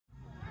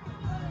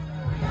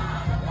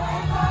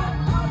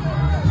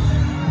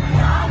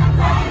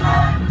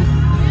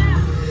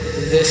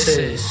This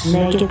is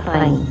Make It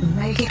Plain.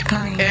 Make it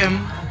plain.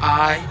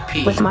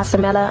 MIP With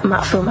Masamela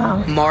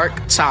Matfumo. Mark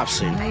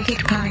Thompson. Make it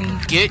plain.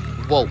 Get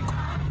woke.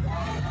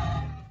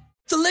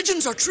 The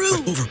legends are true.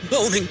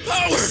 Overwhelming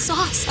power! The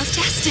sauce of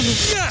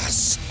destiny.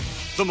 Yes!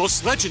 The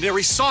most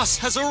legendary sauce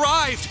has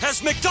arrived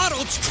as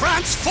McDonald's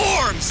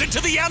transforms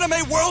into the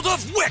anime world of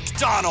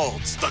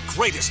WickDonald's. The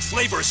greatest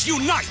flavors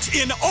unite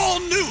in all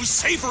new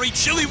savory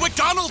chili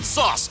McDonald's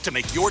sauce to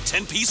make your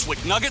 10-piece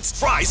Wick Nuggets,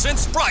 fries, and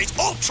Sprite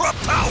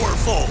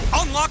ultra-powerful.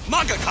 Unlock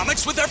manga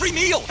comics with every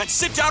meal and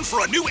sit down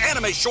for a new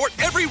anime short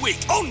every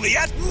week only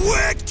at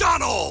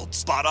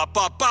WickDonald's.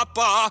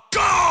 Ba-da-ba-ba-ba,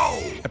 go!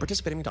 At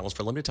participating McDonald's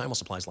for a limited time while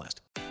supplies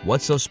last.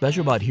 What's so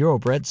special about Hero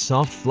Bread's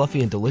soft,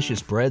 fluffy, and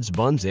delicious breads,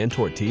 buns, and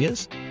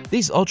tortillas?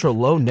 These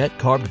ultra-low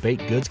net-carb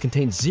baked goods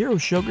contain zero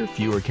sugar,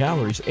 fewer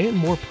calories, and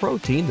more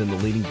protein than the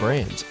leading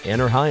brands,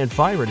 and are high in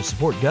fiber to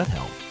support gut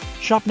health.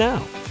 Shop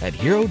now at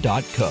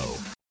hero.co.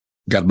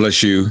 God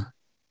bless you.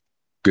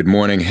 Good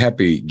morning.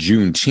 Happy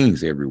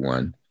Juneteenth,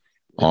 everyone,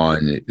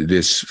 on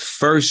this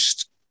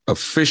first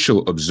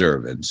official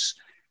observance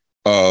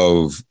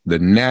of the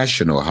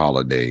national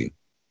holiday,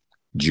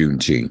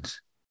 Juneteenth.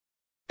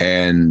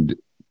 And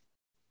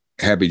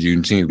happy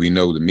Juneteenth. We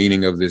know the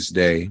meaning of this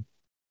day.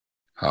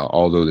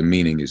 Although the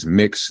meaning is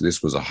mixed,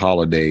 this was a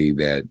holiday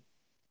that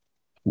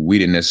we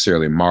didn't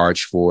necessarily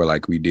march for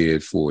like we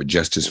did for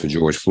justice for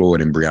George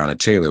Floyd and Breonna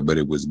Taylor, but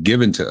it was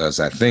given to us,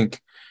 I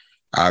think,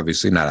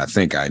 obviously not I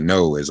think, I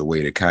know, as a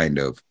way to kind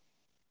of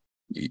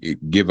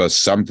give us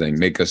something,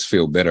 make us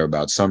feel better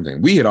about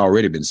something. We had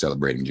already been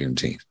celebrating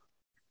Juneteenth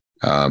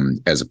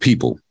as a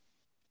people.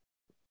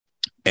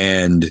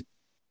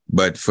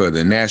 But for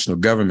the national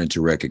government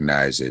to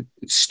recognize it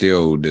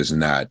still does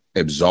not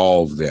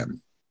absolve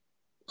them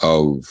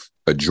of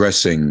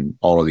addressing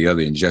all of the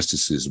other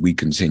injustices we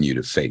continue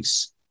to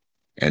face.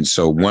 And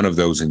so one of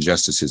those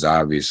injustices,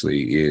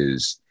 obviously,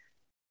 is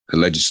the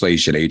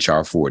legislation,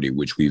 H.R. 40,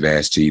 which we've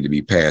asked to either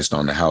be passed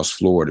on the House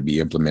floor or to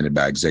be implemented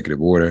by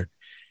executive order.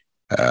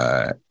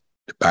 The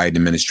Biden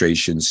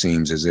administration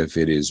seems as if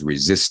it is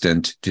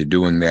resistant to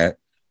doing that.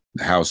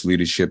 The House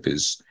leadership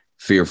is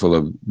fearful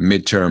of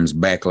midterms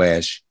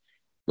backlash,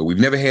 but we've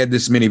never had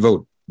this many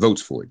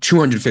votes for it,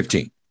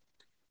 215.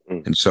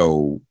 And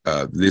so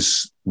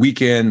this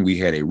weekend, we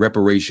had a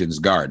reparations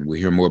garden. We'll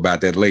hear more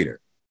about that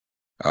later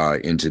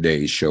in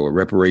today's show. A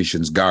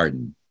reparations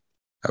garden,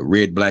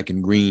 red, black,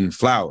 and green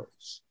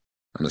flowers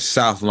on the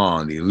South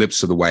Lawn, the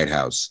ellipse of the White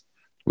House.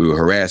 We were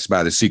harassed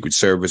by the Secret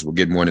Service. We'll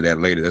get more into that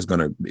later. There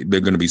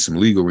are going to be some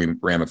legal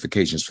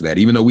ramifications for that.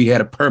 Even though we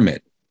had a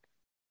permit,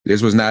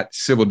 this was not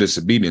civil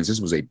disobedience. This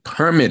was a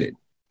permitted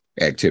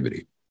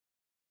activity.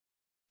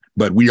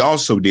 But we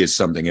also did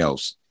something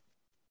else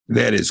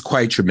that is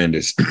quite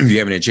tremendous. If you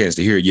haven't had a chance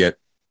to hear it yet,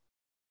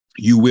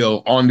 you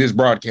will on this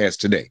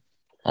broadcast today,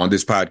 on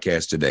this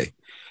podcast today.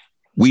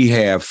 We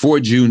have for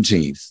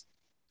Juneteenth,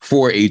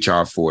 for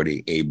HR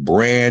 40, a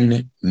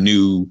brand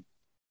new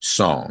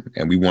song.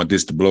 And we want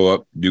this to blow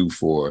up, do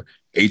for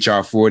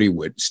HR 40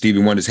 what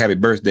Stevie Wonder's Happy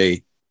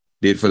Birthday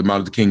did for the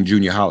Martin Luther King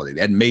Jr. holiday.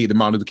 That made the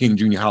Martin Luther King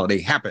Jr. holiday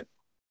happen.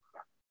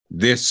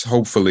 This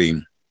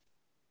hopefully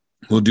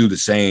will do the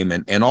same.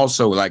 And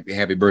also, like the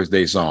Happy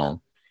Birthday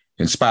song,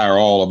 inspire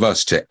all of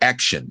us to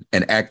action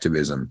and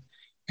activism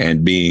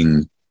and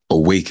being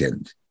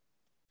awakened.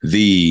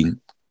 The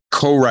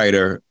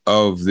co-writer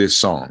of this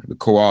song, the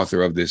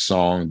co-author of this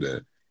song,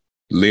 the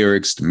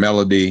lyrics, the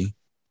melody,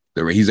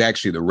 he's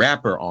actually the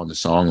rapper on the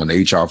song, on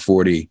the HR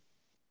 40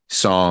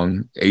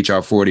 song,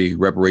 HR 40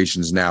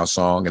 Reparations Now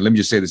song. And let me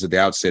just say this at the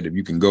outset, if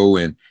you can go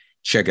and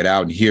check it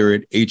out and hear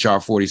it,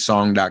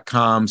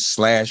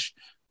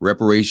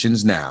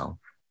 hr40song.com/reparations now.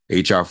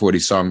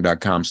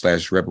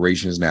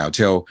 hr40song.com/reparations now.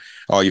 Tell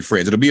all your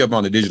friends. It'll be up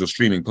on the digital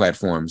streaming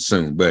platform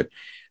soon, but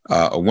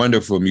a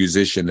wonderful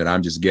musician that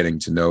I'm just getting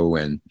to know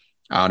and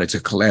honored to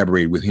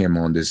collaborate with him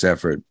on this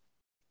effort.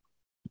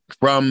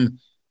 From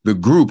the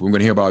group, we're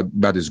going to hear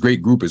about this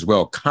great group as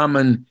well,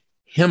 Common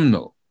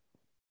Hymnal,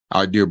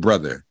 our dear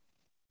brother,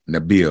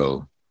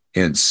 Nabil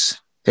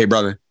Ince. Hey,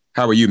 brother,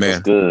 how are you, man?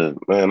 That's good,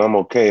 man. I'm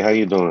okay. How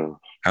you doing?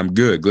 I'm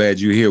good. Glad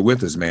you're here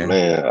with us, man.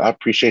 Man, I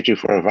appreciate you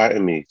for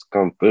inviting me to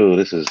come through.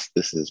 This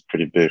is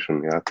pretty big for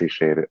me. I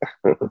appreciate it.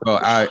 Well,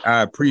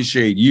 I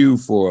appreciate you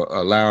for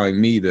allowing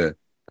me to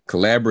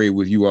collaborate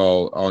with you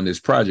all on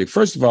this project.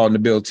 First of all,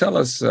 Nabil, tell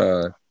us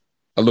a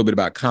little bit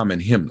about Common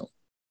Hymnal.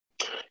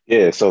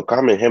 Yeah, so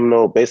Common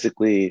Hymnal,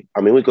 basically, I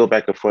mean, we go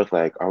back and forth,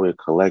 like, are we a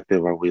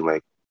collective? Are we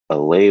like a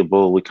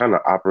label? We kind of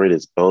operate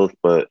as both,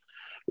 but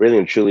really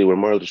and truly, we're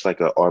more just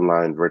like an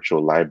online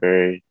virtual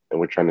library,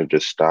 and we're trying to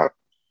just stock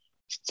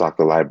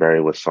the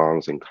library with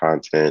songs and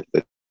content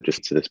that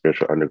just to the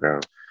spiritual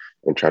underground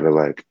and try to,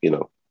 like,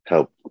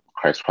 help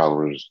Christ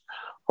followers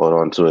hold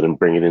on to it and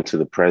bring it into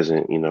the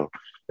present, in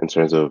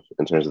terms of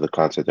the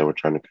content that we're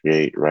trying to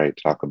create, right?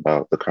 Talk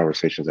about the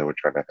conversations that we're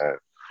trying to have.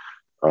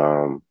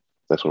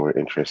 That's what we're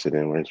interested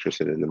in. We're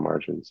interested in the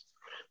margins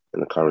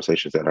and the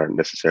conversations that aren't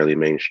necessarily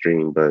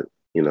mainstream, but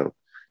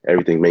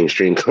everything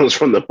mainstream comes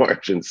from the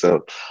margins.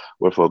 So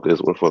we're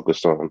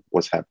focused on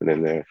what's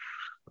happening there.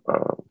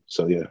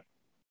 So yeah.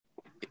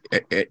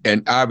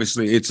 And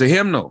obviously it's a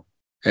hymnal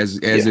as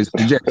it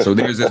suggests. So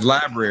there's this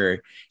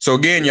library. So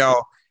again,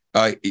 y'all,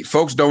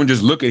 folks don't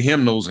just look at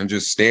hymnals and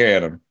just stare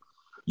at them.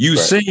 You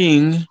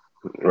sing.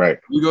 Right.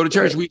 We go to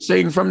church, we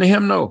sing from the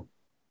hymnal.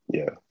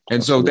 Yeah. And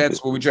absolutely. so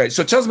that's what we try.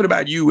 So tell us a bit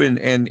about you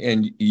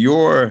and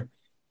your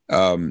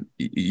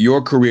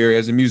career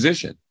as a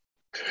musician.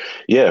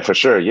 Yeah, for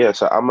sure. Yeah.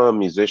 So I'm a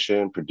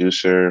musician,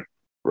 producer,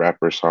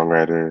 rapper,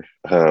 songwriter,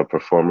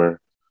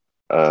 performer,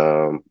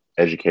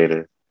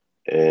 educator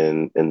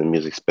in the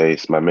music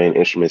space. My main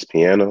instrument is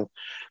piano.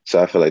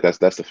 So I feel like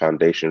that's the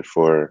foundation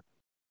for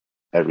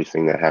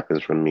everything that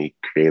happens from me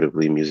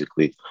creatively,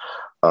 musically.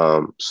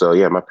 So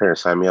yeah, my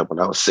parents signed me up when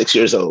I was 6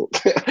 years old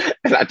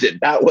and I did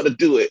not want to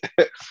do it.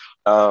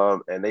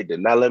 And they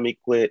did not let me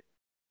quit.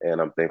 And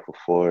I'm thankful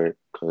for it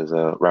because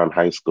around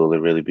high school, it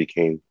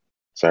really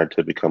started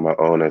to become my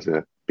own as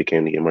it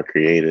became to get more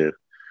creative.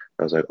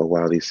 I was like, oh,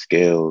 wow, these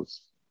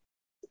scales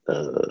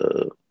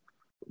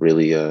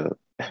really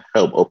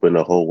help open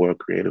the whole world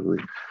creatively.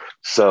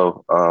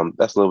 So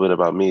that's a little bit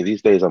about me.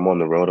 These days, I'm on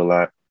the road a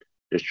lot,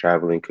 just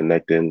traveling,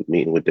 connecting,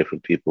 meeting with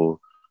different people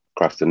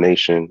across the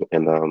nation.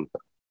 And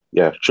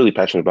yeah, truly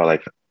passionate about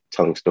like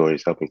telling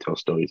stories, helping tell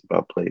stories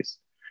about place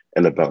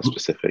and about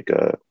specific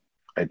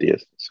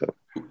ideas. So,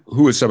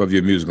 who are some of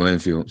your musical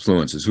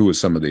influences? Who are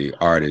some of the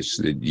artists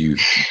that you've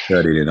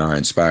studied and are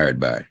inspired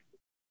by?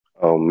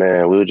 Oh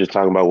man, we were just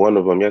talking about one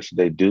of them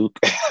yesterday, Duke.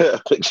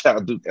 Big shout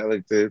out Duke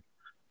Ellington,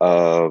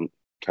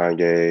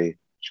 Kanye,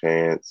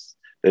 Chance.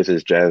 There's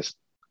this jazz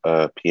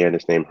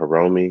pianist named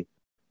Hiromi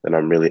that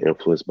I'm really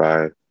influenced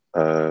by.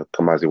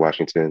 Kamasi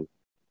Washington,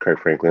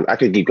 Kirk Franklin. I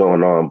could keep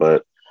going on,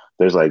 but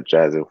there's like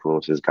jazz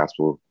influences,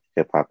 gospel,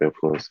 hip hop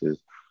influences.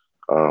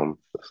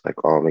 It's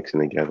like all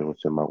mixing together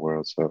within my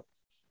world. So,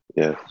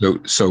 yeah.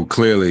 So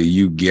clearly,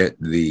 you get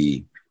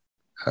the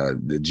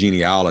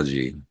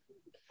genealogy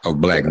of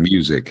Black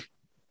music.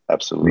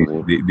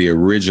 Absolutely. The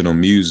original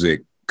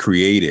music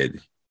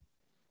created.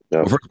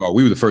 Well, first of all,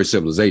 we were the first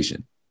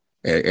civilization,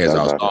 as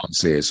our song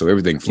says. So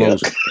everything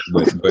flows.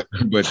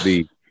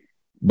 Yeah.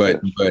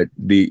 But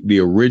the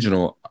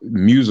original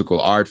musical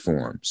art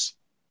forms.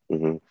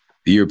 Mm-hmm.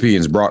 The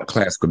Europeans brought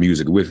classical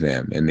music with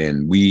them, and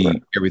then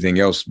everything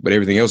else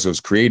was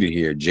created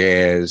here: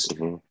 jazz,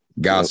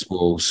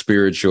 gospel,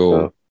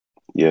 spiritual,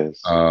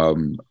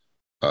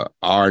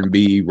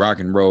 R&B, rock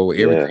and roll,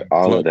 everything.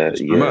 All of that,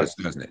 from us,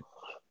 doesn't it?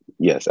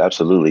 Yes,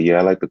 absolutely. Yeah,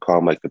 I like to call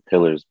them like the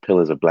pillars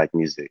of Black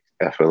music.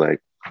 I feel like,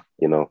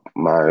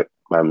 my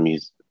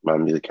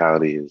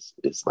musicality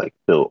is like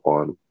built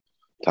on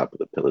top of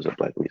the pillars of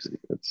Black music.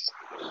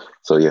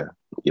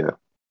 Yeah.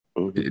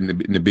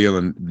 Mm-hmm.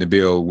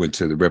 Nabil went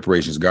to the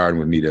reparations garden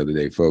with me the other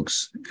day,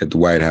 folks, at the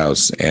White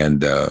House,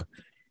 and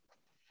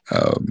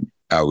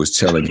I was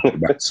telling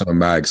him about some of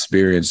my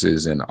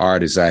experiences and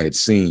artists I had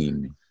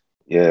seen.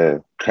 Yeah,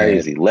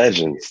 crazy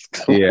legends.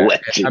 Yeah,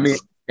 legends. I mean,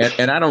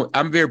 and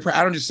I'm very proud.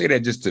 I don't just say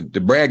that just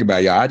to brag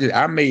about y'all.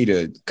 I made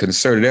a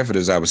concerted effort,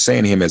 as I was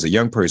saying to him, as a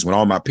young person, when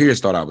all my peers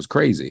thought I was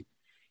crazy,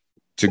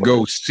 to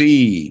go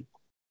see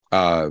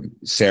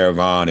Sarah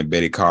Vaughan and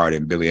Betty Carter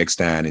and Billy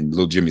Eckstine and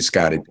Little Jimmy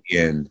Scott at the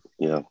end.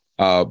 Yeah.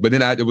 But then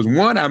there was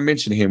one I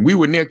mentioned to him. We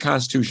were near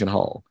Constitution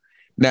Hall.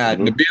 Now,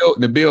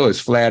 Nabil has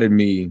flattered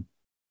me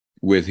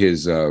with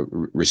his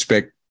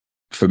respect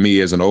for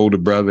me as an older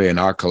brother and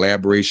our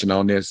collaboration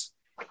on this.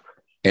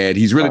 And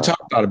he's really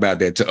talked about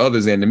that to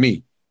others and to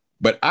me.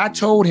 But I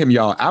told him,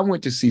 y'all, I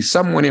went to see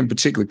someone in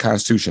particular,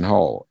 Constitution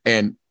Hall.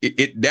 And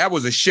that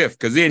was a shift,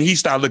 because then he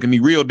started looking at me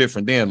real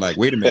different then, like,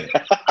 wait a minute.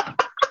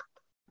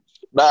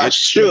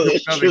 It's true.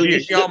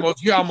 He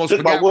almost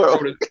forgot.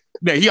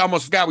 He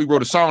almost forgot we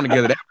wrote a song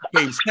together. That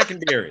became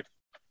secondary.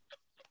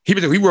 He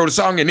wrote a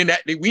song, and then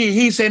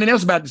he ain't saying anything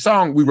else about the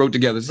song we wrote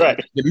together. So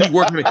right. Me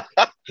working.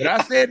 But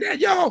I said that,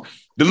 y'all,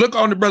 the look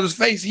on the brother's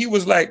face, he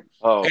was like,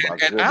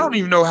 and I don't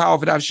even know how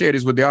often I've shared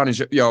this with the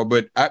audience, y'all,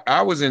 but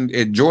I was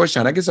at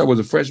Georgetown. I guess I was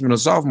a freshman or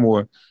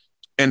sophomore,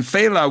 and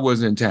Fela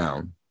was in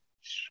town.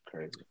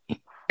 Crazy.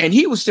 And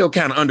he was still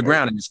kind of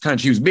underground in this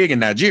country. He was big in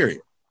Nigeria.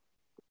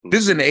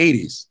 This is in the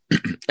 80s.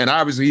 And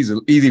obviously he's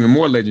even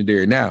more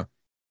legendary now.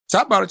 So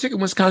I bought a ticket,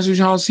 went to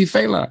Constitution Hall to see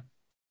Fela.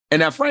 And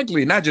now,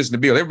 frankly, not just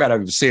Nabil, everybody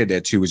I've said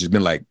that to, which has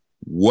been like,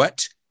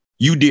 what?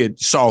 You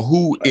saw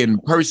who in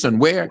person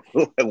where?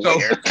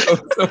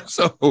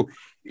 So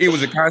it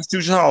was at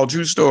Constitution Hall,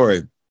 true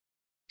story.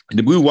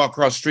 And we would walk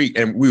across the street,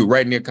 and we were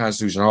right near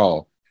Constitution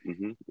Hall.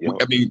 Mm-hmm. Yep.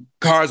 I mean,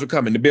 cars were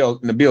coming.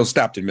 Nabil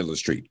stopped in the middle of the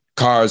street.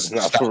 Cars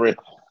stopped. For real.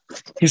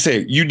 He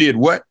said, you did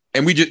what?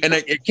 And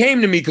it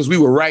came to me because we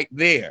were right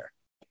there.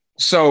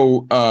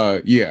 So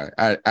if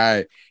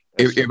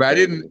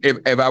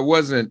I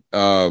wasn't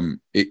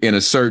in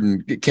a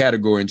certain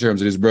category in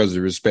terms of this brother's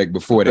respect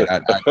before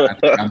that,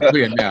 I'm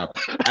clear now.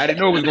 I didn't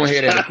know it was going to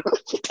head that.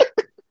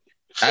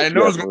 I didn't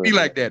know it was going to be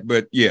like that,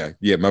 but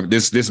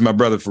this is my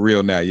brother for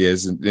real now.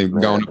 Yes,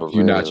 and gone up a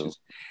few notches.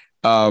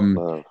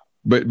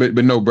 But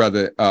no,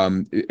 brother.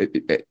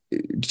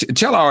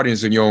 Tell our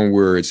audience in your own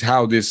words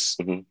how this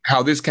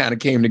kind of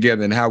came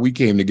together, and how we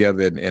came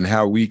together, and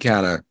how we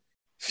kind of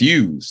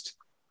fused.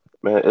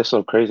 Man, it's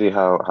so crazy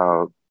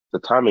how the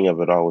timing of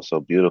it all was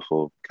so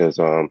beautiful because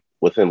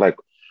within like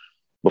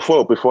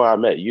before I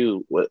met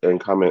you in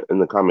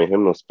the common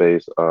hymnal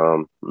space,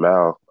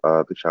 Mal,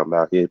 big shout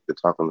Mal, he had been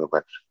talking about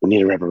like, we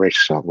need a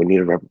reparation song, we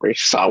need a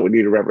reparation song, we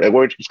need a reparation. And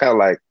we're just kind of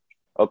like,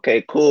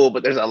 okay, cool,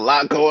 but there's a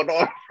lot going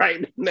on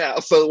right now.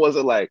 So it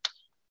wasn't like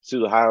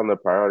too high on the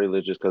priority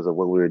list just because of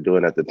what we were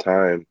doing at the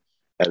time.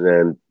 And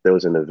then there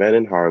was an event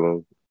in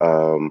Harlem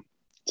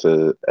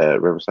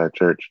at Riverside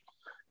Church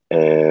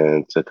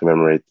and to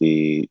commemorate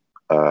the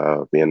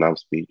Vietnam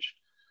speech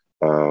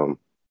from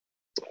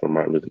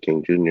Martin Luther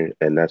King Jr.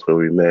 And that's where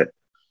we met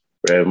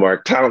Rev.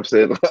 Mark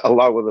Thompson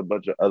along with a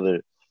bunch of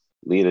other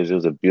leaders. It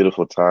was a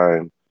beautiful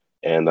time.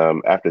 And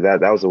after that,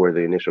 that was where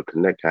the initial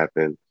connect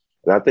happened.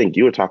 And I think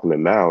you were talking to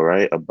Mal,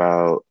 right,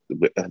 about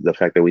the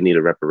fact that we need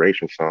a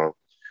reparation song.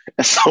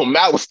 And so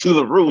Mal was through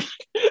the roof.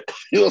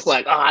 He was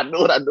like, oh, I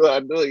knew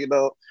it, you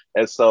know?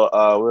 And so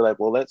we were like,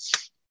 well, let's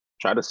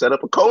try to set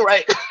up a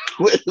co-write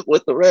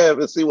with the Rev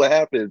and see what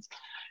happens.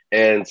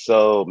 And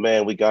so,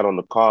 man, we got on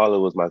the call. It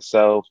was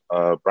myself,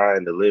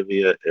 Brian,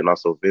 Olivia, and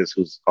also Vince,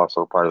 who's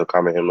also part of the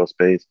Common Hymnal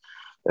Space,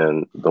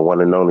 and the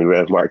one and only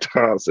Rev. Mark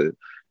Thompson.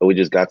 And we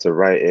just got to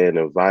write in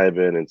and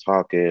vibing and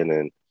talking.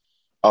 And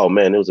oh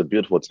man, it was a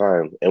beautiful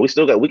time. And we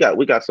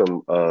got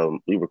some.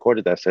 We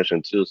recorded that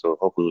session too, so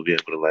hopefully we'll be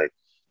able to like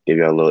give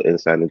y'all a little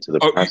insight into the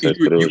process.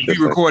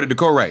 You recorded the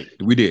co-write.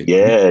 We did.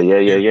 Yeah.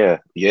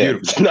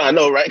 No, I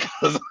know, right?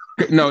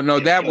 No,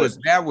 that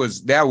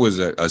was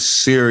a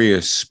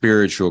serious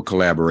spiritual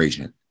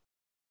collaboration.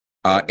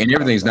 And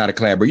everything's not a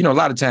collaboration. You know, a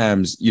lot of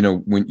times, you know,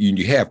 when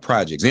you have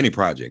projects, any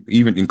project,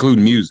 even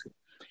including music,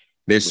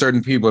 there's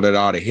certain people that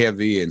are the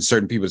heavy and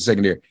certain people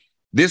secondary.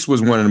 This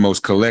was one of the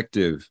most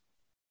collective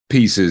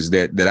pieces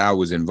that I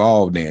was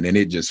involved in, and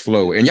it just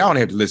flowed. And y'all don't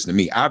have to listen to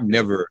me. I've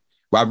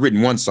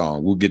written one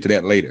song. We'll get to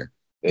that later.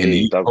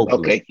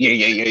 Okay.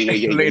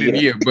 Yeah. Later in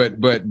the year.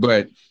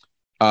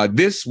 But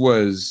this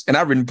was, and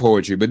I've written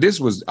poetry, but this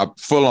was a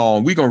full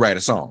on, we're going to write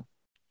a song.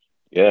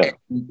 Yeah.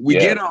 And we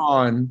get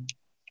on,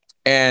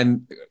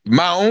 and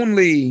my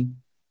only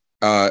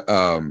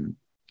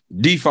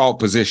default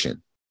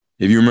position,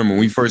 if you remember when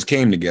we first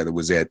came together,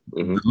 was that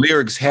the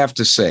lyrics have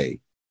to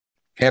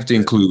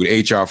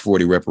include HR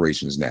 40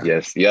 reparations now.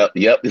 Yes. Yep.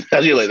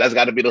 That's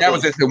got to be the hook.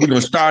 Was it. We're going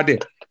to start there.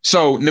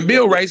 So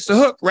Nabil writes the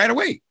hook right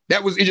away.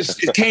 That was,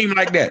 it came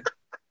like that.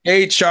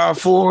 HR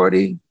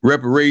 40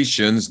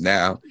 reparations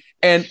now.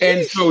 And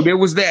so there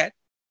was that.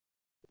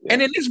 And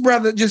then this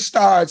brother just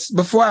starts,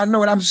 before I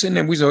know it, I'm sitting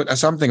there,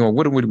 so I'm thinking, well,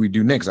 what do we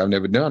do next? I've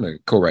never done a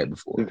co-write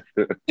before.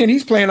 And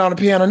he's playing on the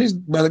piano, and this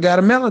brother got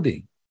a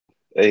melody.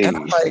 Hey. And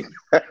I'm like,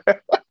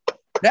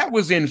 that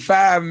was in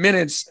 5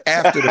 minutes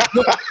after the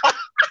book.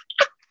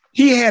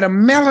 He had a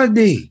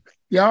melody,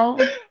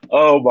 y'all.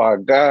 Oh my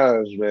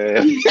gosh,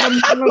 man. He had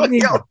a melody.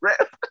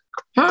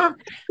 Huh?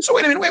 So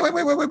wait a minute,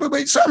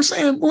 wait. So I'm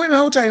saying, wait a minute,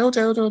 hold tight.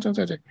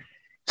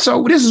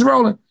 So this is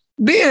rolling.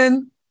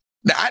 Then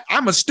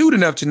I'm astute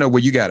enough to know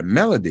where you got a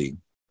melody.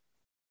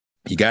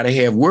 You got to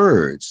have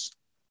words.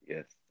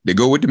 Yes. They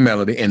go with the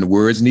melody, and the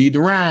words need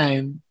to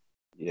rhyme.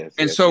 Yes.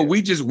 And so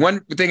we just,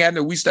 one thing I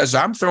know, so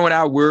I'm throwing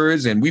out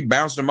words and we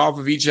bounced them off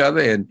of each other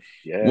and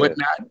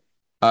whatnot.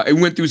 It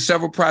went through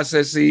several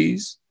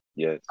processes.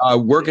 Yes.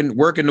 Working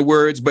the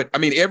words. But I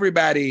mean,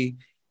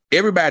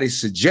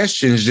 everybody's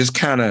suggestions just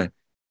kind of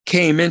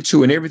came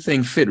into, and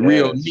everything fit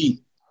real neat.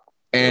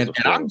 And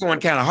I'm going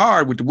kind of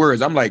hard with the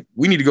words. I'm like,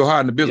 we need to go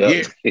hard in the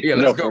business. Yeah,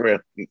 let's go.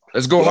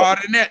 Let's go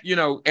harder than that, you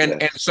know.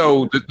 And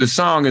so the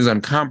song is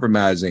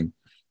uncompromising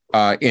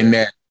in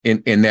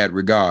that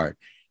regard.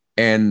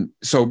 And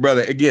so,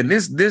 brother, again,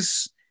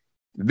 this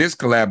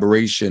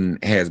collaboration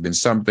has been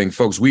something,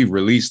 folks. We've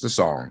released the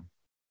song.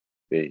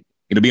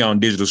 It'll be on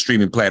digital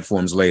streaming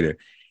platforms later.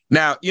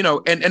 Now, you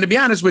know, and to be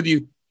honest with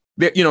you,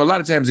 you know, a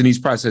lot of times in these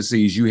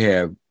processes, you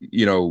have,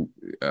 you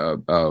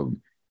know,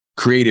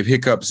 creative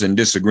hiccups and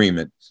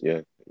disagreements.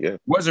 Yeah.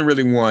 Wasn't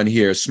really one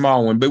here, a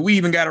small one, but we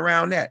even got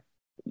around that.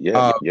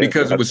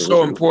 Because it was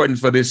so important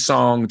for this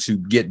song to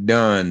get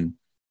done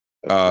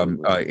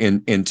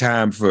in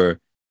time for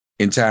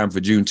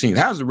Juneteenth.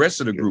 How's the rest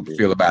of the group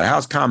feel about it?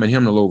 How's Common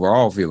Hymnal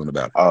overall feeling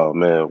about it? Oh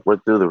man, we're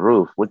through the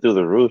roof.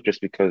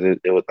 Just because it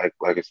was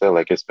like I said,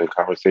 like it's been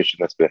conversation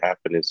that's been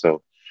happening.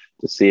 So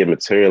to see it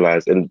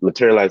materialize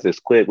this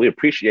quick, we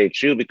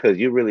appreciate you because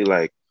you really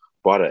like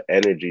brought an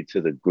energy to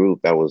the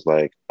group that was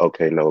like,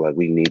 okay, no, like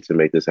we need to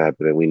make this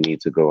happen and we need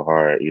to go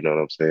hard. You know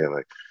what I'm saying?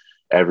 Like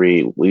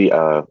we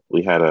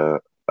had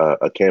a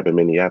camp in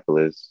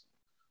Minneapolis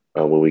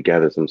where we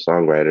gathered some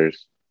songwriters.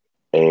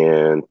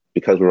 And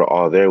because we were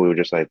all there, we were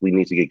just like, we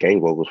need to get gang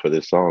vocals for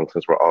this song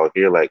since we're all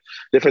here. Like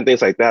different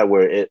things like that,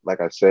 where it,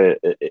 like I said,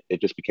 it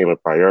just became a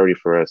priority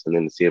for us. And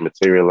then to see it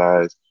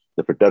materialize,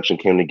 the production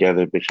came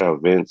together. Big shout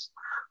out Vince.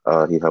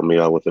 He helped me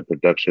out with the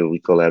production. We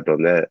collabed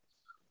on that.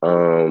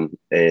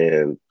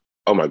 And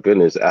oh my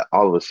goodness,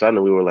 all of a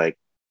sudden we were like,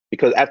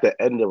 because at the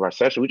end of our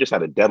session, we just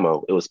had a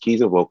demo. It was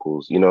keys and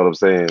vocals, you know what I'm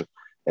saying?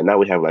 And now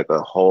we have like a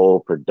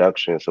whole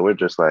production. So we're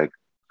just like,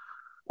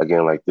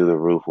 again, like through the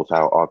roof with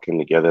how it all came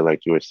together,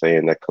 like you were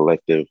saying, that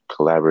collective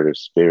collaborative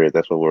spirit,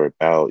 that's what we're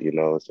about. You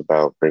know, it's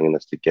about bringing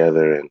us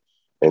together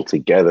and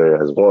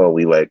together as one,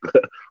 we like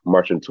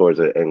marching towards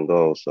an end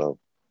goal. So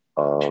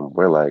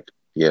we're like,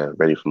 yeah,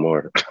 ready for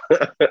more.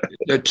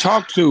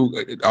 Talk to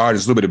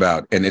artists a little bit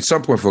about, and at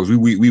some point, folks,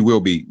 we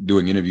will be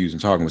doing interviews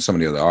and talking with some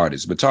of the other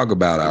artists, but talk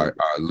about our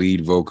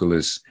lead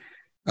vocalist,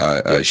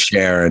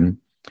 Sharon,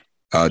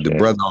 the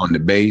brother on the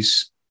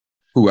bass,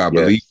 who I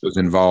believe was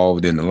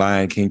involved in The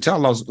Lion King.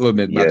 Tell us a little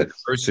bit about the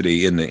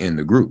diversity in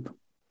the group.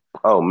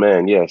 Oh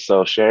man, yeah.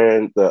 So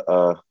Sharon,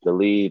 the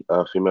lead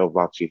female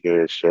vocal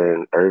here is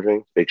Sharon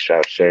Irving. Big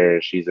shout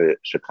Sharon. She's a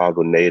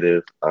Chicago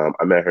native.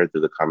 I met her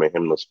through the Common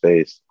Hymnal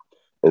space.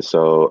 And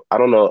so I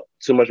don't know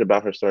too much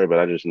about her story, but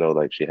I just know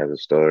like she has a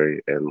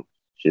story and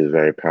she's a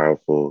very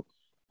powerful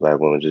Black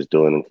woman just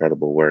doing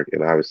incredible work.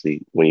 And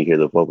obviously when you hear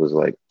the vocals,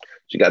 like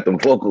she got them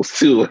vocals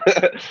too.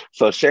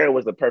 So Sharon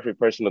was the perfect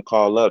person to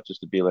call up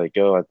just to be like,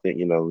 yo, I think,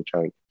 we're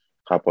trying to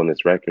hop on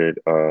this record.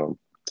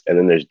 And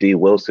then there's D.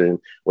 Wilson.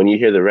 When you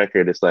hear the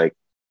record, it's like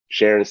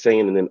Sharon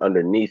singing and then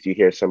underneath you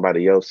hear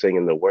somebody else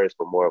singing the words,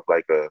 but more of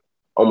like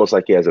almost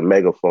like he has a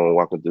megaphone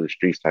walking through the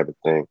streets type of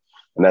thing.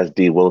 And that's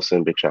D.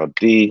 Wilson, big shout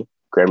D.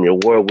 Grammy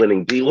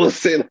Award-winning D.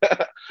 Wilson.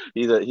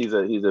 he's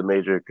a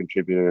major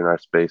contributor in our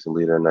space and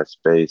leader in that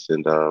space.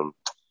 And then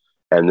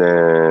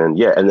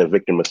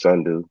Victor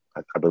Masundu,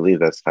 I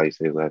believe that's how you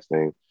say his last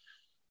name.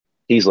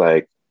 He's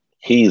like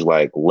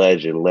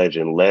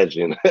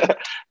legend.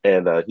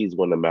 And he's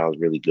one of Mal's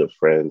really good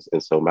friends.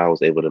 And so Mal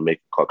was able to make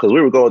a call because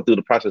we were going through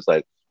the process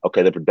like,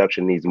 okay, the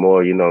production needs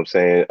more, you know what I'm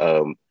saying?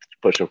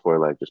 Pushing for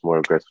like just more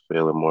aggressive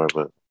feel and more of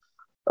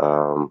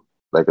a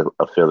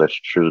feel that's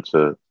true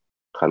to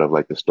kind of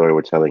like the story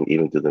we're telling,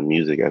 even through the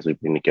music as we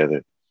bring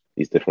together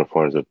these different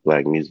forms of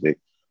Black music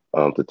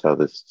to tell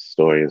this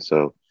story. And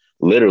so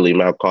literally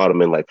Mal called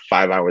him and like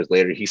 5 hours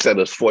later, he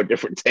sent us 4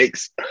 different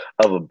takes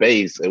of a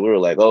bass. And we were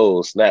like,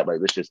 oh snap,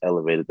 like this just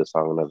elevated the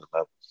song another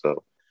level.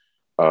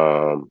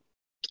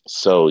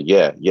 So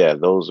yeah,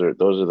 those are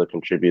the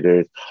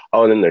contributors.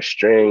 Oh, and then there's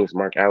strings.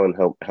 Mark Allen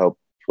helped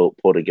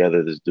pull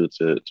together this dude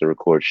to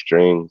record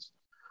strings.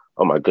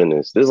 Oh my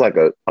goodness. This is like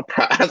as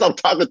I'm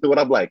talking through it,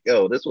 I'm like,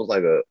 yo, this was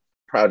like a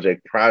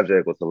project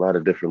with a lot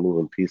of different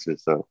moving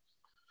pieces. So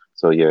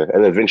yeah.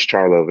 And then Vince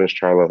Charlo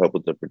helped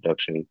with the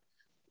production.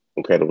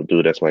 Incredible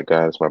dude. That's my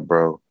guy. That's my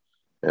bro.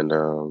 And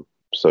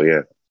so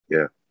yeah.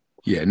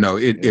 Yeah, no,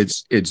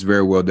 it's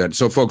very well done.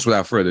 So folks,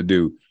 without further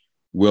ado,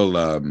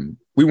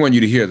 we want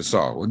you to hear the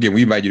song. Again,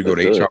 we invite you to go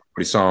to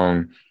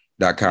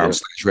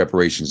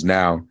hr40song.com/reparations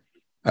now.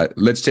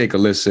 Let's take a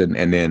listen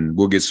and then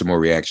we'll get some more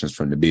reactions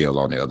from Nabil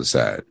on the other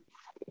side.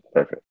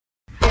 Perfect.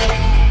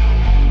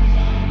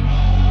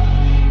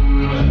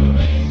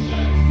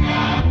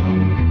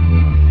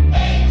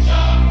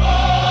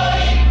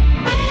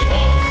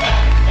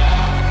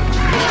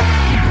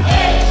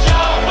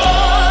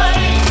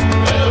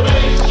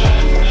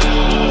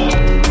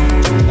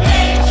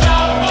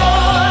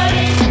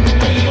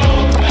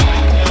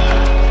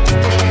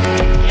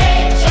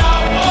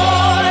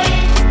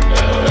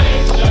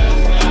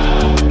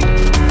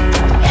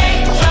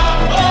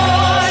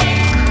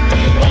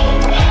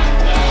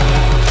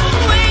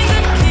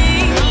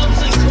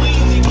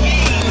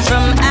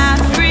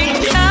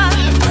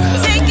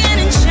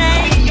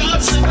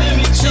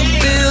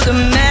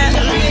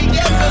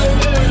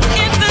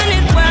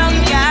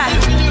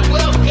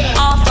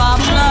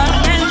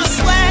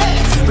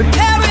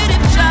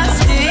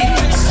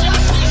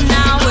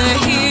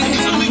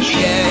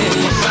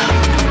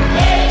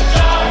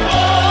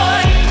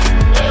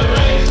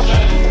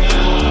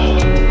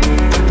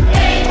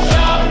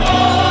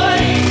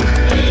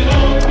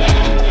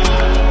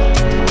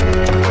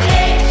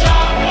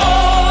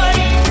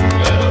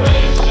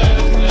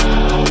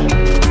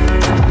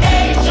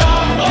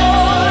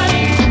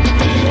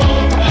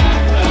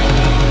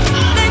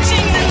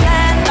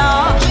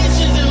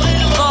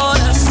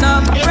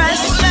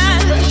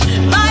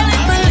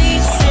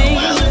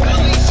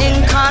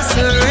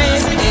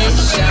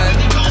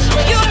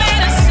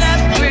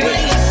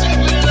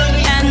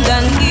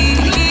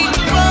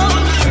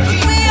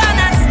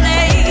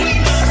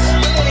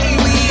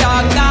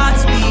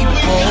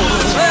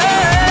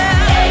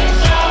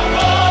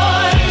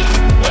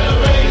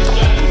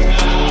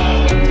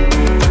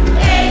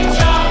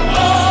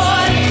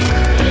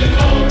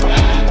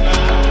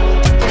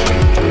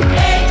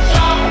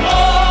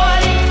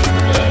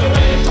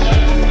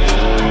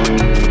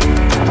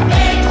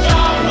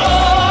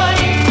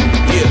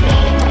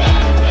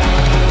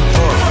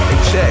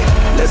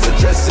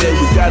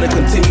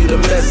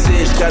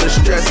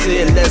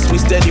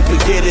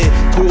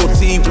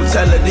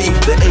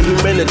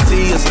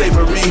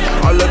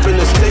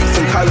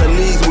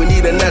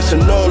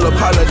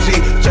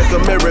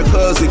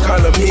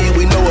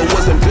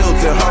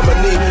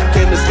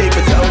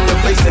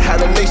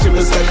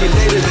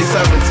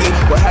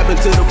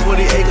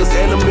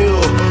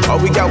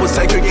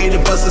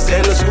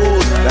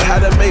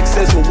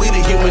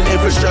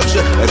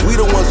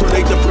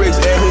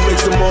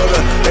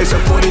 Extra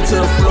 42 to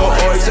the floor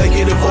or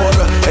executive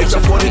order. Extra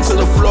 40 to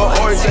the floor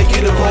or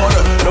executive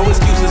order. No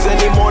excuses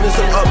anymore, this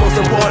of utmost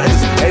importance.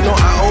 Ain't no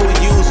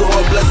IOUs or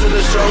a blessed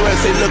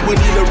assurance. Hey, look, we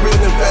need a real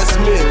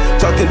investment.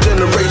 Talking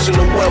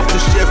generational wealth to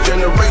shift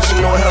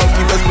generational health.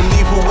 You best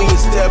believe who we in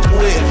step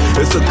with.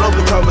 It's a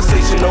global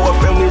conversation, know a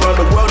family around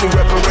the world need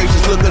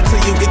reparations. Look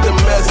until you get the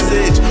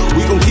message.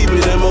 We gon' keep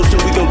it in motion,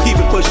 we gon' keep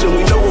it pushing.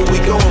 We know what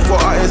we going for,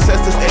 our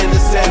ancestors and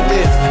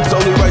descendants. It's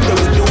only right that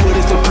we do it,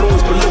 it's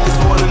influence, but look, it's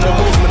more than the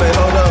movement. Hey,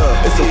 hold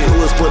up, it's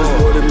influence, but it's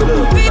more than the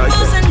movement.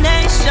 Peoples and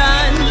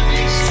nations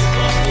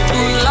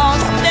who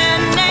lost their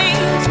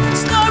names,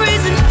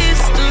 stories and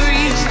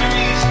history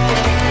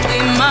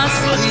we must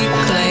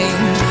reclaim.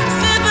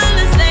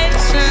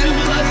 Civilization,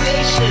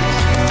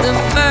 the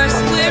first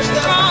we're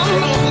from,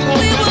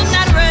 we will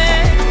not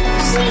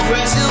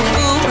rest till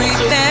full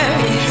repair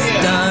is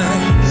done.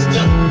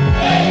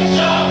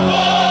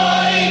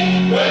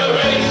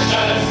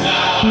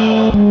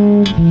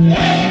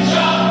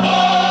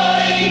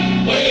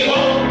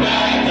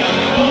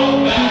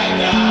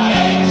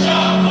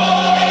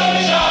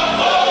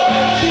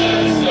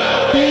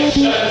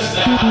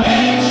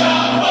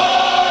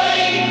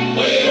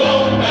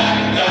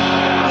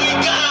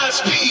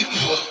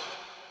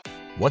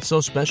 What's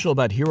so special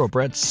about Hero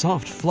Bread's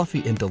soft,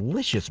 fluffy, and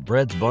delicious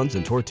breads, buns,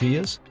 and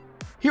tortillas?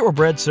 Hero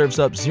Bread serves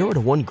up 0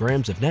 to 1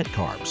 grams of net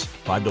carbs,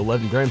 5 to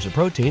 11 grams of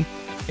protein,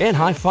 and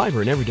high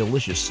fiber in every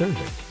delicious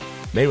serving.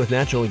 Made with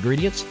natural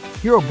ingredients,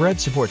 Hero Bread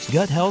supports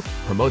gut health,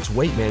 promotes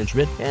weight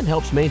management, and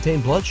helps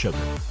maintain blood sugar.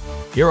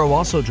 Hero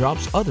also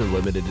drops other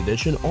limited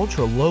edition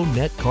ultra-low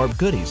net carb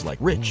goodies like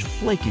rich,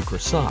 flaky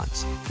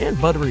croissants and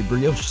buttery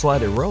brioche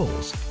slider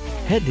rolls.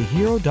 Head to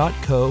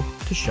hero.co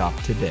to shop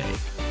today.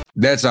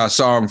 That's our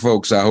song,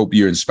 folks. I hope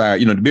you're inspired.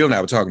 You know, Bill and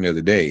I were talking the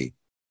other day,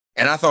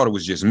 and I thought it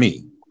was just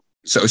me.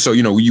 So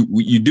you know,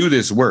 you do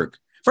this work.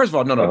 First of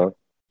all, no.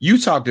 You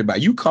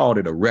called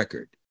it a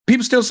record.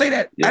 People still say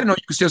that. Yeah. I didn't know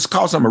you could still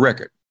call something a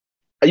record.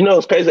 You know,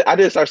 it's crazy. I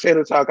didn't start saying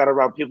it until I got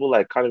around people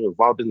like kind of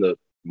involved in the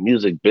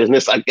music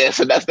business, I guess.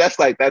 And that's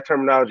like that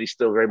terminology is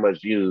still very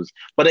much used.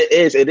 But it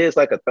is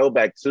like a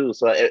throwback too.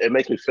 So it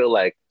makes me feel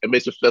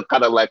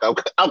kind of like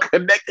I'm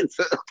connected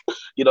to,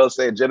 you know,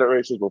 saying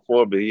generations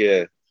before me.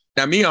 Yeah.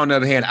 Now, me, on the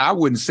other hand, I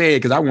wouldn't say it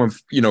because I want,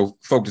 you know,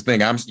 folks to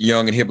think I'm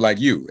young and hip like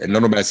you. And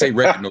nobody say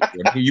record.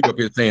 I hear you up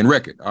here saying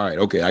record. All right.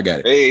 Okay. I got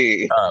it.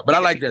 Hey. But I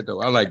like that,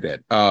 though. I like that.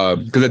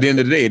 Because at the end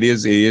of the day, it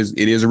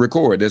is a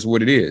record. That's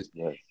what it is.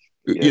 Yeah.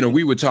 You know,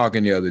 we were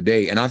talking the other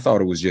day and I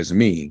thought it was just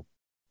me.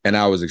 And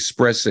I was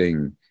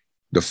expressing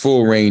the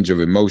full range of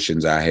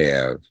emotions I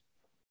have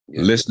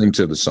listening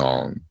to the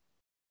song,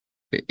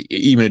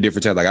 even at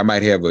different times. Like I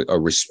might have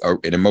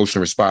an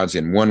emotional response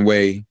in one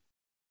way.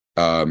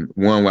 One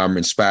where I'm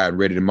inspired,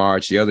 ready to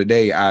march. The other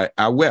day,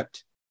 I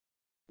wept.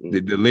 The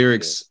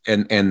lyrics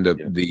and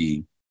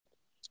the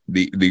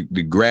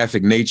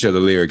graphic nature of the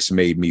lyrics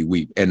made me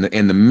weep, and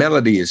the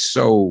melody is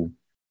so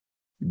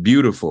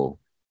beautiful.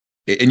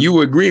 And you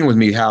were agreeing with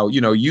me how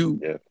you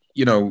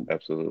know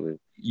absolutely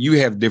you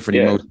have different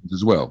emotions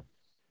as well.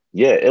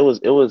 Yeah, it was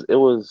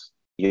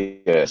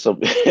yeah. So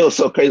it was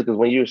so crazy because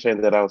when you were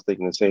saying that, I was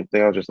thinking the same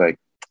thing. I was just like,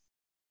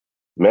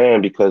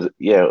 man, because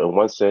in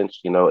one sense,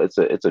 you know, it's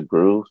a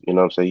groove, you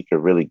know what I'm saying? You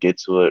can really get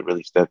to it,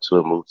 really step to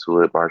it, move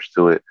to it, march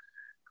to it.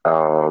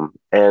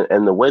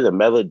 And the way the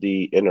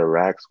melody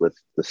interacts with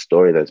the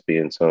story that's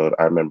being told.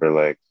 I remember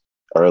like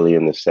early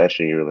in the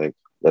session, you were like,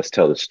 let's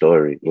tell the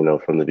story, you know,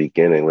 from the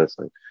beginning. Let's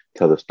like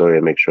tell the story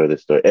and make sure the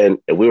story. And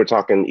we were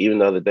talking even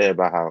the other day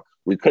about how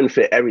we couldn't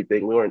fit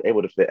everything. We weren't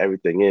able to fit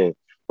everything in,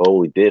 but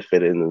we did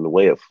fit it in, and the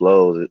way it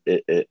flows,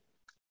 it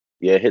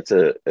hits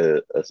a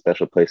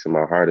special place in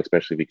my heart,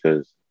 especially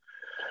because,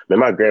 man,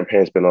 my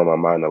grandparents been on my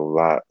mind a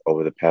lot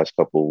over the past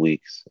couple of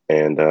weeks.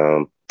 And,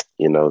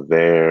 you know,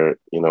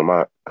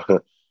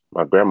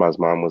 my grandma's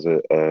mom was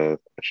a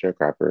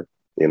sharecropper,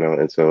 you know,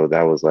 and so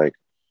that was like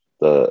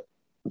the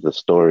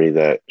story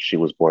that she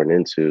was born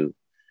into.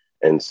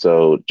 And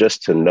so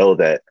just to know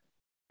that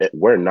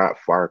we're not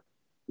far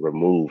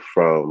removed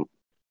from,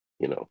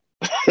 you know,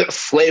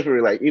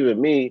 slavery, like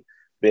even me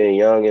being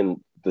young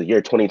in the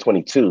year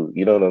 2022,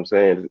 you know what I'm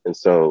saying? And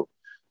so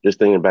just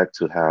thinking back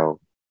to how,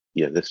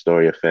 this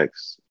story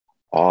affects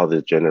all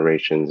the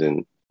generations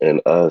and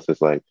us,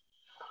 it's like,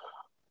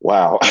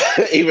 wow.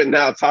 Even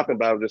now talking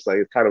about it, just like,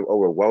 it's kind of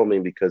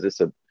overwhelming because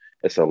it's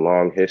a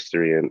long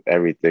history and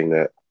everything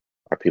that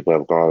our people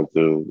have gone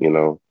through, you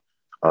know,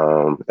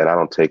 that I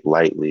don't take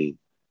lightly.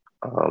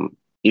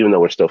 Even though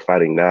we're still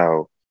fighting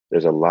now,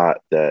 there's a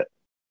lot that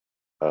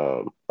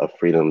of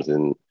freedoms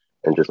and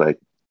just like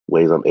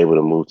ways I'm able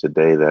to move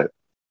today that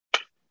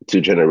 2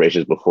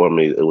 generations before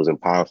me, it was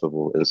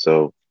impossible. And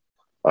so,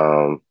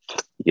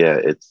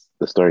 it's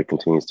the story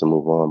continues to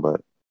move on,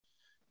 but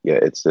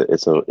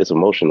it's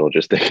emotional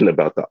just thinking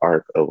about the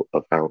arc of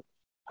how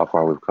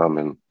far we've come.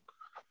 And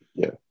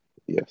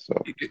so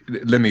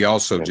let me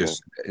also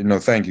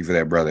thank you for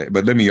that, brother.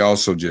 But let me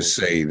also just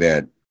say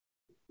that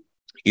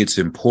it's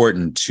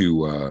important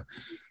to,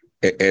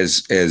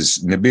 as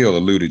Nabil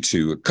alluded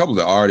to, a couple of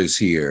the artists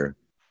here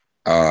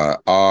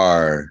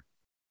are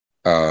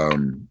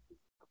um,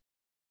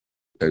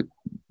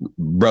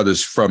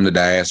 brothers from the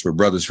diaspora,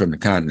 brothers from the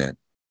continent.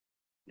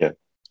 Yeah.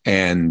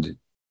 And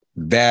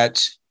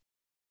that,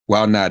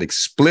 while not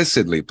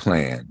explicitly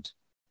planned,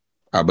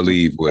 I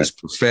believe was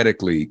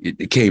prophetically,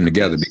 it came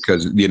together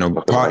because, you know,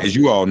 part, as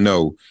you all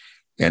know,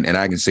 and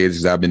I can say this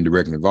because I've been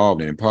directly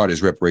involved in it, part of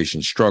this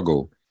reparations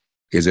struggle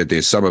is that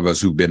there's some of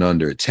us who've been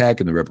under attack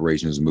in the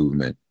reparations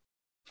movement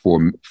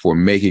for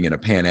making it a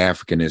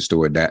Pan-Africanist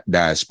or a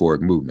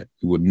diasporic movement.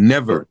 We will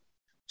never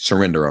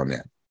surrender on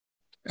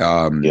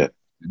that.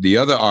 The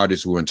other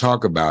artists we're going to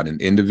talk about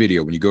in the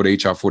video, when you go to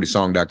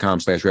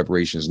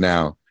hr40song.com/reparations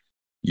now,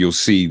 you'll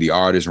see the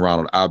artist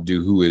Ronald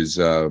Abdu, who is,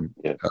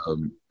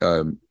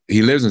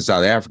 he lives in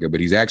South Africa, but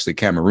he's actually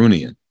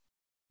Cameroonian.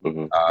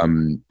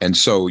 And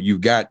so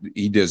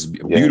he does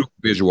beautiful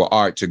visual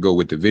art to go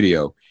with the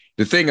video.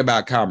 The thing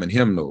about Common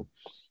Hymnal,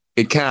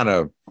 it kind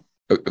of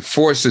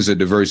forces a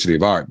diversity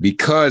of art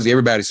because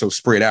everybody's so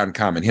spread out in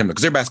Common Hymnal.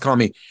 Because everybody's calling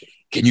me,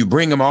 can you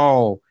bring them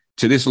all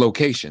to this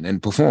location and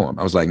perform?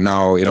 I was like,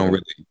 no, it don't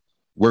really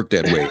work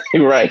that way.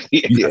 Right.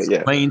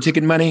 Yeah. Plane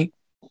ticket money.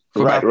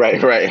 Right.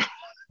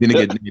 Then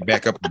it get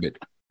back up a bit.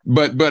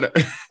 But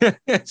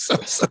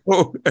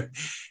so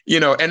you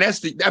know, and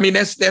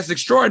that's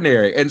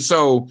extraordinary. And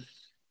so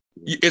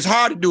it's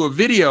hard to do a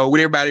video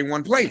with everybody in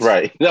one place.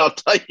 Right. No,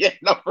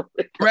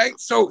 right.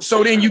 So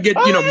then you get,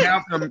 you know,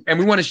 Malcolm, and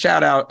we want to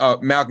shout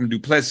out Malcolm du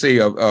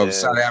Plessis of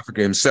South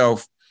Africa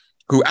himself,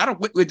 who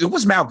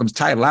what's Malcolm's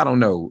title? I don't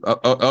know,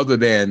 other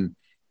than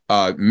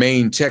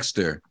main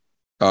texter.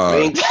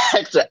 Main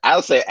texter,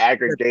 I'll say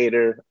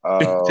aggregator.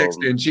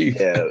 Texter in chief.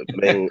 Yeah,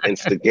 main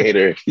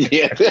instigator.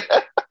 Yeah.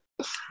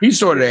 He's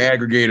sort of the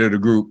aggregator of the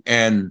group.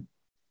 And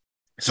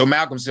so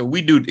Malcolm said,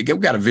 we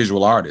got a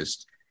visual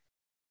artist.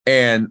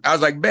 And I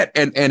was like, bet.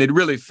 And it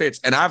really fits.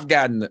 And I've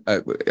gotten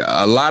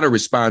a lot of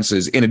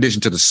responses in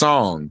addition to the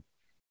song,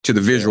 to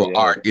the visual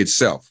art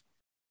itself.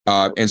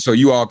 And so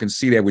you all can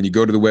see that when you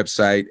go to the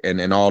website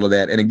and all of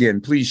that. And again,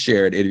 please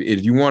share it.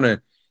 If you want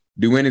to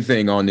do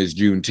anything on this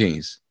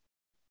Juneteenth,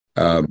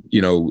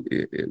 you know,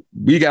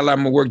 we got a lot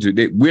more work to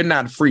do. We're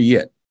not free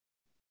yet.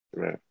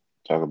 Right.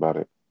 Talk about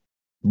it.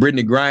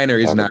 Brittany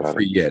Griner is not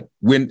free yet.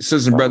 When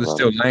sisters and brothers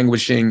still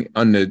languishing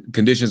under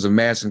conditions of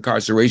mass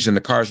incarceration in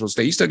the carceral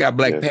state, you still got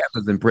Black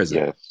Panthers in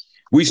prison.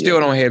 We still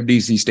don't have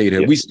DC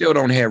statehood. We still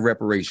don't have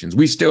reparations.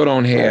 We still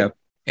don't have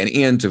an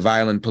end to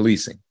violent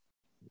policing.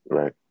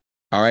 Right.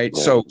 All right.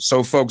 So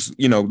folks,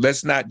 you know,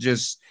 let's not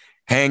just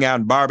hang out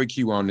and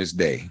barbecue on this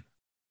day.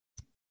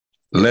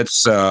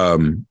 Let's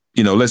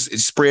you know,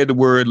 let's spread the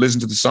word,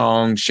 listen to the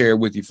song, share it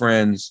with your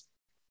friends.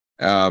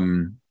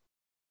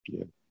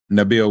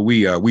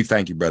 Nabil, we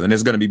thank you, brother. And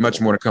there's going to be much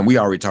more to come. We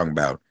already talking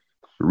about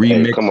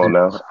remix. Hey, come on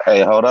now.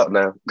 Hey, hold up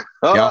now.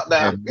 Hold up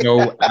now. Have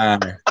no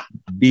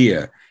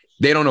idea.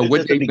 They don't know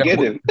what they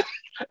done.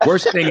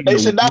 Worst thing they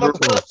should not have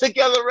put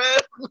together, man.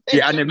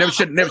 Yeah, I never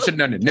should have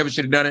done it. Never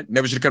should have done it.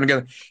 Never should have come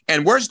together.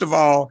 And worst of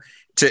all,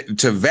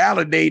 to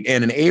validate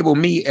and enable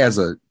me as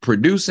a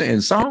producer and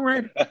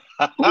songwriter.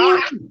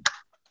 I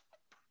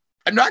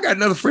know I got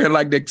another friend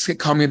like that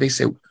call me and they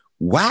say,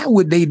 why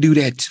would they do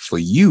that for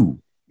you?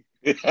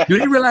 Do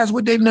they realize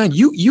what they've done?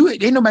 You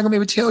ain't nobody gonna be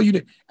able to tell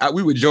you that.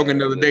 We were joking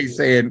the other day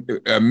saying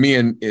me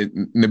and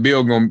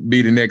Nabil gonna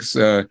be the next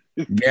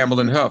Gamble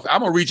and Huff.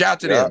 I'm gonna reach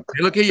out to them.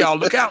 Hey, look here, y'all,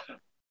 look out.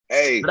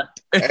 Hey,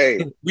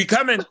 we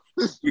coming.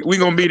 We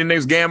gonna be the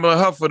next Gamble and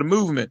Huff for the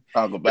movement.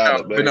 Talk about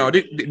it, man. But no,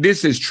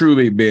 this has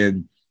truly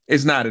been.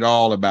 It's not at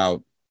all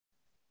about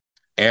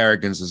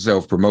arrogance and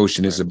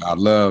self-promotion. It's about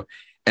love,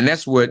 and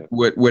that's what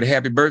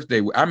Happy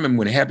Birthday. I remember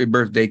when Happy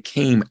Birthday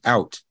came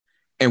out.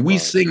 And we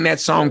sing that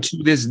song to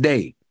this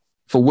day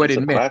for what it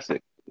meant.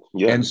 Classic.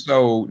 Yeah. And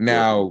so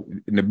now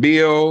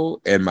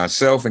Nabil and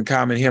myself and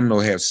Common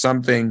Hymnal have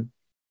something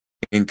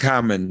in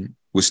common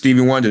with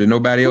Stevie Wonder that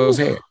nobody else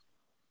had.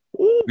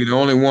 We're the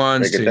only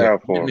ones to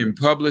have written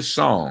published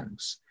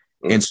songs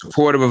in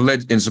support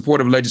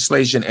of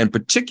legislation, and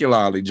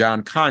particularly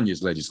John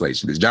Conyers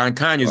legislation. Because John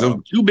Conyers, those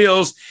two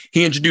bills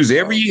he introduced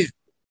every year.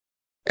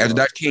 After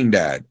Dr. King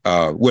died,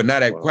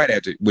 quite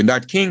after. When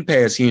Dr. King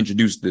passed, he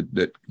introduced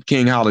the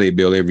King Holiday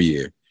Bill every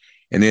year.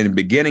 And then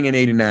beginning in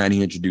 89,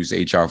 he introduced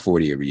HR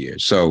 40 every year.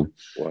 So,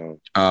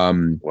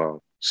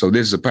 so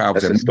this is a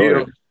powerful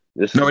story.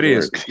 It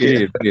is.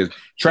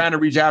 Trying to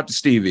reach out to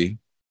Stevie,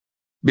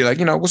 be like,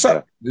 you know, what's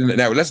up?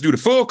 Now let's do the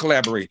full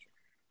collaboration.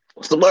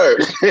 What's the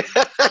word?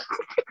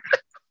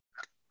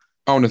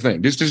 On the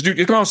thing. Just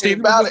come on,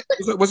 Stevie.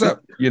 What's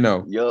up? You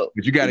know,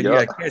 but you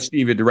gotta catch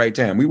Stevie at the right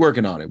time. We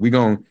working on it.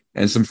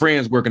 And some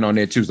friends working on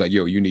that too. It's like,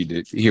 yo, you need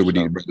to hear what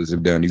these brothers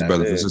have done. These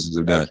brothers and sisters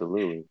have done.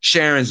 Absolutely.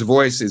 Sharon's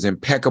voice is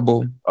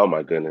impeccable. Oh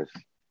my goodness.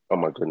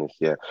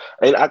 Yeah.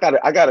 And I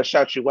gotta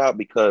shout you out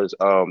because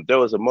there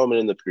was a moment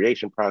in the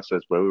creation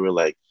process where we were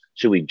like,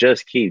 should we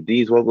just keep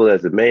these vocals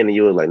as the main? And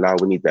you were like, nah,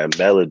 we need that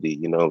melody.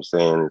 You know what I'm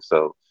saying?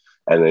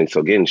 And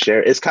so getting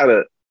Sharon, it's kind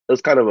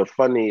of a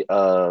funny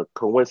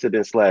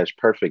coincidence /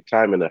 perfect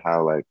timing of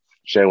how like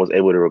Sharon was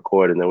able to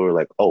record, and then we were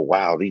like, oh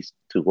wow, these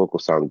two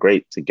vocals sound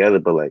great together,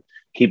 but like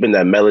keeping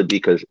that melody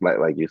because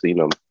like you see, you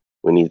know,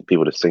 we need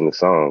people to sing the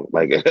song.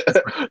 Like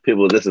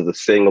people, this is a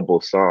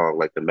singable song.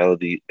 Like the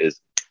melody is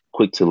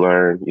quick to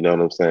learn, you know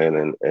what I'm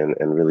saying,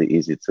 and really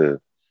easy to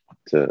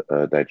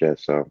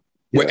digest. So.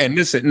 Yeah. Well, and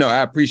listen, no,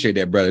 I appreciate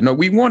that, brother. No,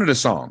 we wanted a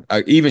song.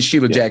 Even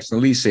Sheila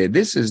Jackson Lee said,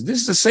 this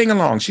is a sing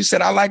along. She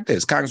said, I like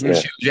this. Congresswoman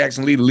Sheila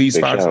Jackson Lee, the lead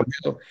sponsor of the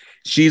bill.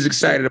 She's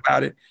excited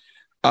about it.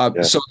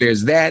 So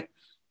there's that.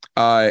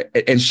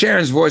 And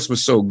Sharon's voice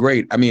was so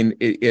great. I mean,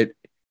 it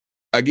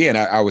again,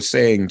 I was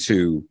saying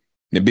to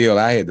Nabil,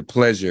 I had the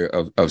pleasure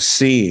of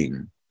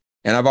seeing,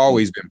 and I've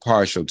always been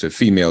partial to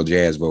female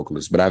jazz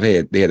vocalists, but they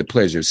had the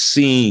pleasure of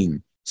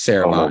seeing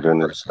Sarah. Oh my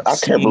goodness! I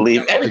can't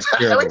believe every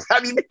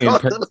time you go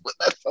through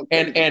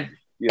and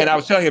I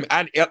was telling him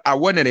I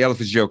wasn't at the Ella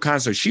Fitzgerald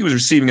concert. She was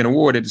receiving an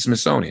award at the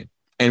Smithsonian,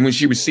 and when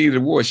she received the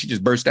award, she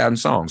just burst out in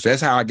songs. So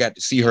that's how I got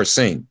to see her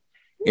sing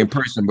in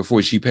person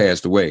before she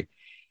passed away.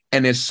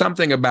 And there's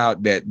something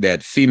about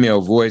that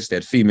female voice,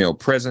 that female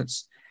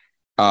presence,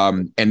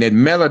 and that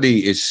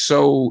melody is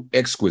so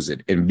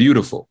exquisite and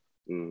beautiful.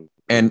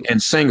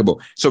 And singable.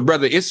 So,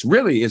 brother, it's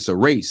a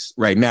race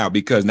right now,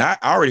 because now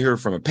I already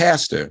heard from a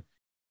pastor.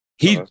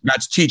 He's about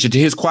to teach it to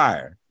his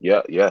choir.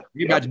 Yeah.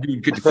 He's about to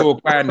get the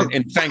full choir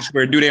and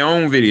Sanctuary do their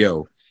own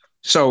video.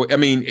 So, I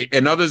mean,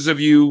 and others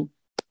of you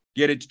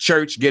get it to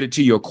church, get it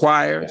to your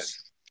choirs.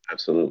 Yes,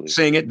 absolutely.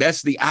 Sing it.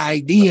 That's the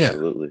idea.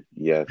 Absolutely.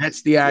 Yes.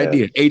 That's the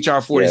idea.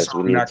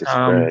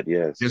 HR40song.com.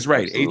 Yes. That's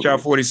right.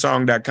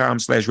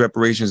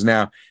 HR40song.com/reparations.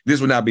 Now,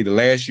 this will not be the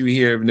last you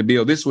hear of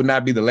Nabil. This will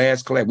not be the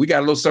last collab. We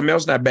got a little something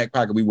else in our back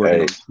pocket we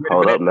working on.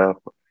 Hold up now.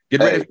 Get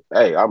ready.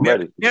 Hey, I'm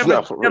ready.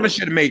 Never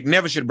should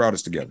have brought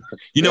us together.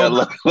 You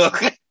know,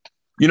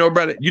 you know,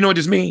 brother, you know what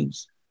this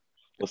means?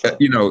 What's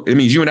up? You know, it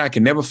means you and I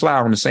can never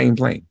fly on the same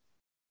plane.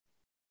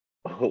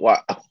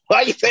 Why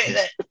you saying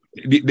that?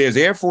 There's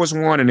Air Force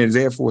One and there's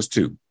Air Force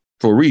Two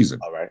for a reason.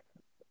 All right.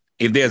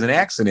 If there's an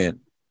accident,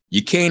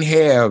 you can't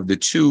have the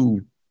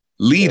two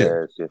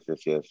leaders.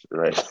 Yes.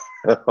 Right.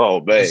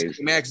 Oh, man.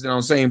 An accident on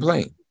the same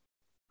plane.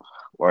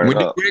 When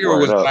Dick Gregory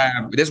was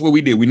alive, that's what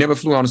we did. We never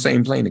flew on the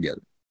same plane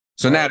together.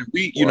 So now that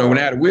now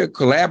that we're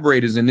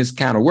collaborators in this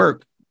kind of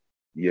work,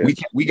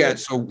 we got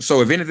so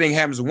if anything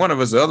happens to one of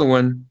us, the other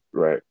one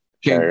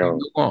can't go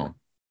on.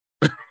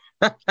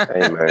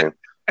 Hey man,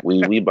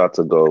 we about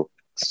to go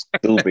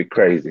stupid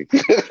crazy.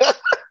 And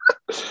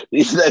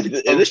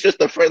it's just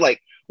the first,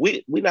 like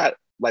we not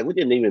like we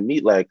didn't even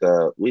meet, like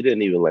we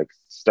didn't even like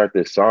start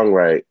this song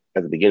right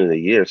at the beginning of the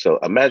year. So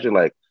imagine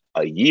like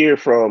a year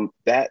from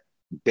that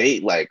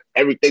date, like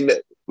everything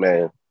that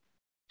man.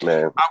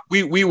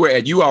 We were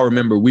at, you all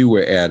remember, we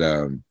were at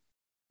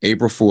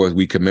April 4th.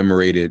 We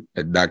commemorated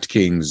Dr.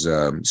 King's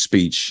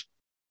speech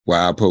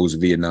while I opposed the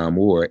Vietnam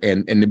War,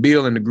 and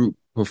Nabil and the group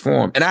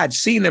performed. And I'd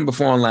seen them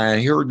before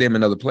online, heard them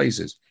in other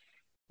places,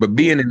 but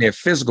being in their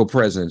physical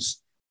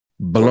presence,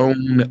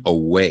 blown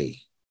away.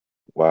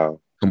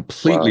 Wow.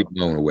 Completely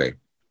blown away.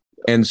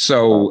 And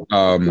so,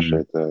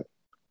 and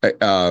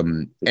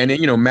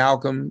then,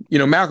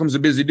 Malcolm's a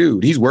busy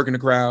dude. He's working the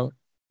crowd.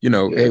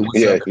 Hey,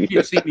 what's up? We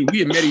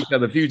had met each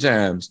other a few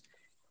times.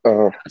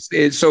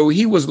 So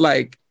he was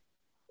like,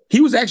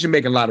 he was actually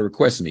making a lot of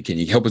requests to me. Can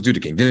you help us do the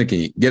King? Can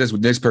you get us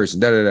with this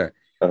person? I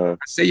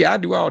said, yeah, I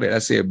do all that. I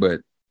said,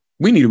 but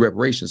we need a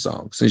reparation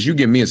song. Since you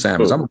give me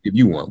assignments, I'm gonna give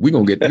you one. We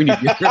need to get a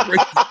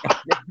reparation song.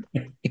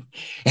 And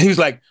he was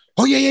like,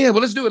 oh yeah. Well,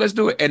 let's do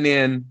it. And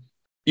then,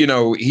 he's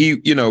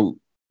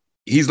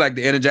like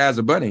the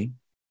Energizer Bunny.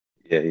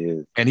 Yeah, he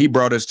is. And he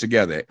brought us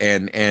together.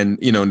 And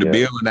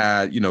Nabil and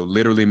I,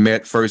 literally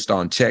met first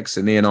on text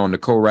and then on the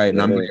co-write.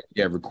 And I'm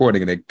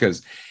recording it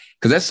because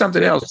that's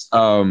something else. There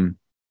aren't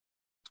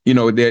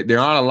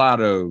a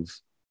lot of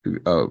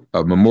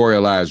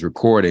memorialized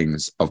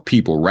recordings of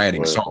people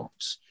writing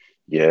songs.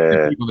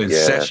 Yeah. People in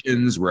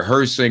sessions,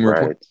 rehearsing,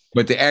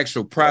 but the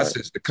actual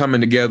process, the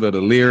coming together of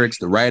the lyrics,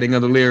 the writing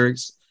of the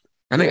lyrics.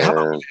 I think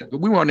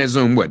we were on that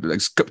Zoom,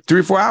 like 3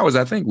 or 4 hours,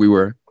 I think we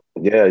were.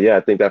 Yeah.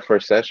 I think that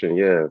first session.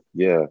 Yeah.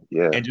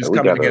 And just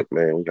coming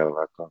together. We got a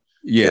lot of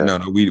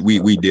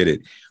we did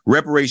it.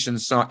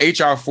 Reparations song,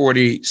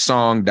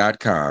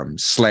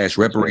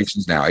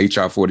 HR40song.com/reparations now.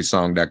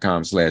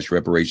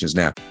 HR40song.com/reparations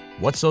now.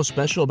 What's so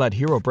special about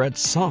Hero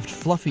Bread's soft,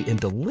 fluffy, and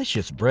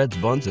delicious breads,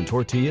 buns, and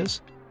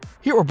tortillas?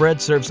 Hero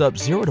Bread serves up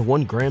 0 to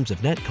 1 grams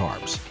of net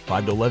carbs,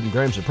 5 to 11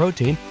 grams of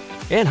protein,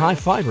 and high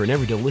fiber in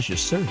every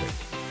delicious serving.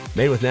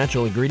 Made with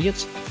natural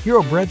ingredients,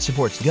 Hero Bread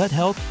supports gut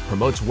health,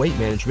 promotes weight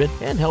management,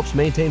 and helps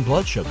maintain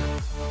blood sugar.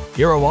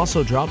 Hero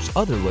also drops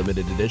other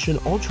limited edition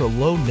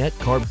ultra-low net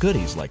carb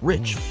goodies like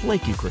rich,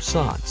 flaky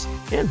croissants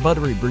and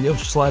buttery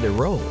brioche slider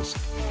rolls.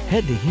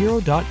 Head to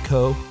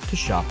hero.co to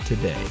shop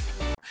today.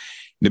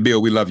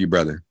 Nabil, we love you,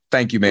 brother.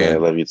 Thank you, man. Yeah, I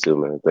love you too,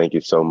 man. Thank you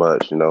so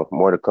much.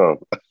 More to come.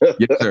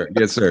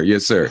 Yes,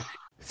 sir.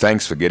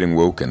 Thanks for getting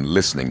woke and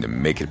listening to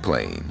Make It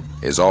Plain.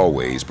 As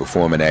always,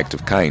 perform an act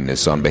of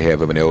kindness on behalf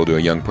of an elder or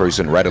young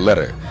person. Write a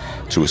letter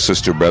to a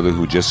sister or brother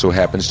who just so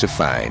happens to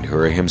find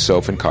her or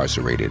himself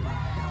incarcerated.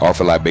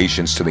 Offer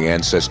libations to the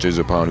ancestors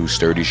upon whose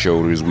sturdy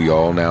shoulders we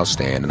all now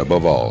stand. And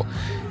above all,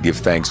 Give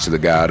thanks to the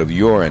God of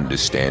your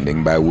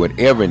understanding by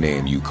whatever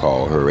name you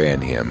call her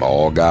and him.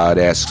 All God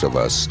asks of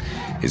us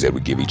is that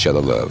we give each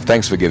other love.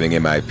 Thanks for giving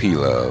MIP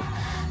love.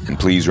 And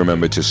please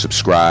remember to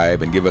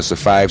subscribe and give us a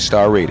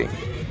 5-star rating.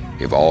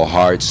 If all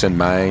hearts and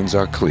minds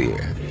are clear,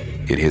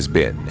 it has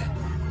been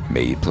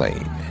made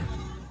plain.